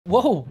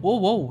Whoa, whoa,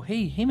 whoa.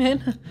 Hey, man.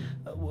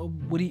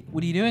 What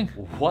are you doing?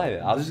 What?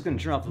 I was just gonna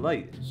turn off the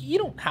light. You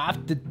don't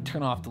have to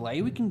turn off the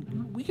light. We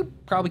can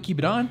probably keep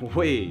it on.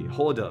 Wait,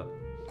 hold up.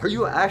 Are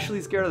you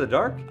actually scared of the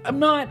dark? I'm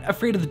not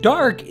afraid of the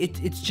dark.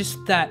 It's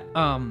just that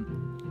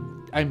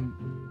I'm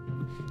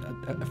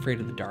afraid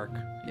of the dark.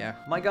 Yeah.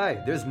 My guy,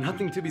 there's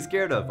nothing to be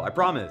scared of. I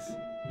promise.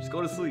 Just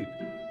go to sleep.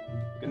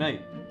 Good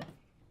night.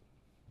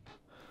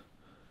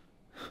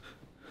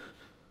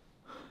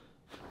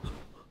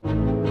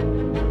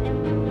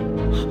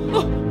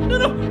 Oh,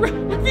 no,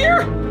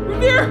 Revere!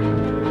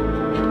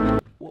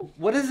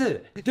 What is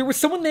it? There was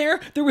someone there.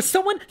 There was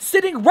someone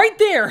sitting right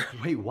there.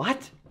 Wait,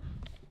 what?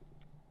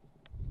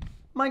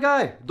 My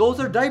guy, those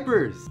are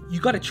diapers. You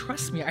gotta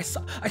trust me. I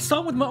saw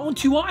him with my own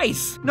 2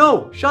 eyes.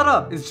 No, shut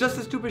up. It's just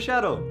a stupid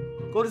shadow.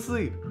 Go to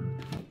sleep.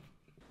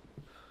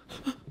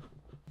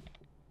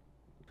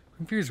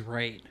 Revere's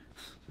right.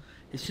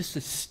 It's just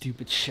a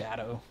stupid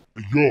shadow.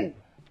 Hey, yo,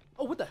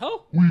 Oh, what the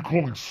hell? who are you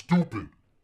calling stupid?